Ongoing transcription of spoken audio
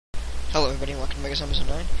Hello everybody, welcome to Megas Amazon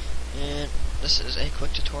 9, and this is a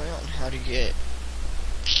quick tutorial on how to get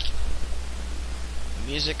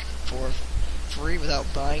music for free without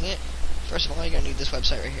buying it. First of all, you're going to need this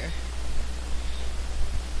website right here.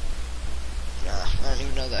 I don't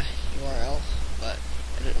even know the URL, but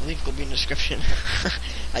the link will be in the description.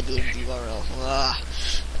 I deleted the URL.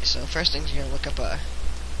 So first thing, you're going to look up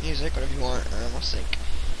music, whatever you want, let's think.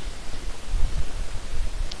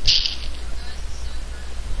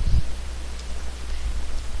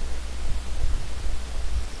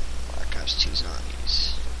 Choose not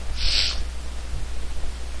use.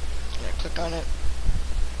 I'm gonna click on it.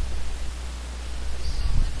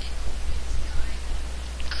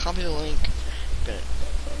 Copy the link.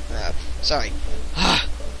 Sorry.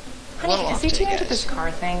 Honey, is he too into this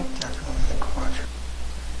car thing?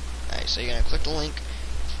 Alright, so you're gonna click the link.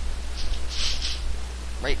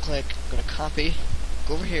 Right click. I'm gonna copy.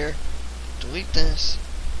 Go over here. Delete this.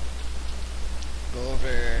 Go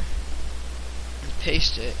over and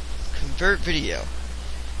paste it. Convert video.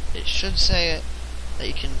 It should say it that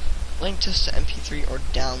you can link this to MP3 or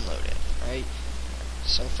download it, right?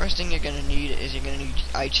 So first thing you're gonna need is you're gonna need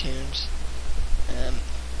iTunes, and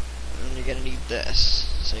you're gonna need this.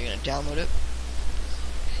 So you're gonna download it.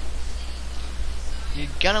 You're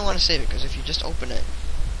gonna want to save it because if you just open it,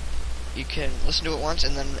 you can listen to it once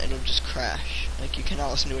and then it'll just crash. Like you cannot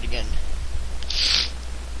listen to it again.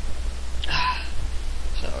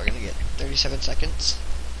 So we're gonna get 37 seconds.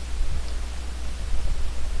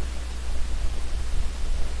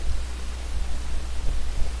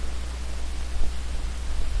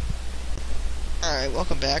 Alright,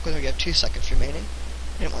 welcome back. We have 2 seconds remaining.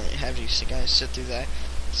 I didn't want to have you guys sit through that.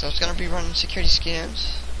 So it's going to be running security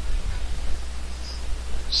scans.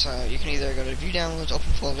 So you can either go to View Downloads,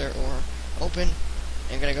 Open Folder, or Open.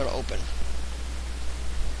 And you're going to go to Open.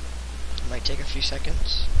 It might take a few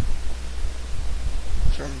seconds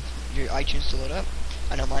for your iTunes to load up.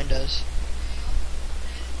 I know mine does.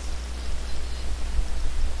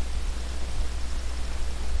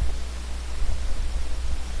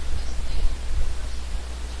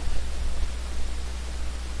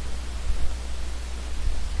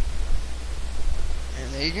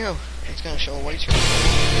 There you go. It's going to show a white screen.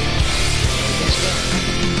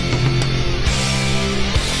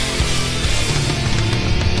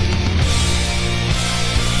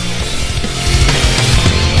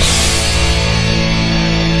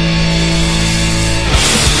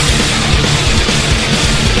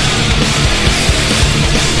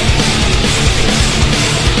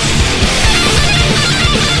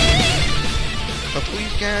 But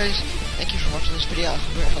please, guys, thank you for watching this video. I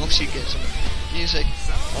hope it helps you get some music.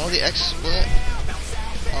 All the XSplit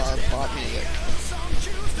are bot music.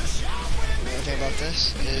 The only thing about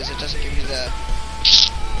this is it doesn't give you the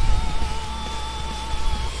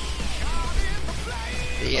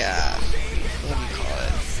what do you call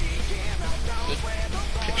it? The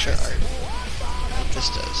picture art like this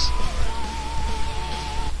does.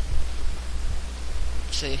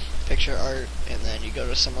 See, picture art, and then you go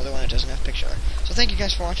to some other one that doesn't have picture art. So thank you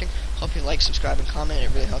guys for watching. Hope you like, subscribe, and comment.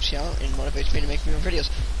 It really helps you out and motivates me to make more videos.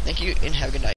 Thank you, and have a good night.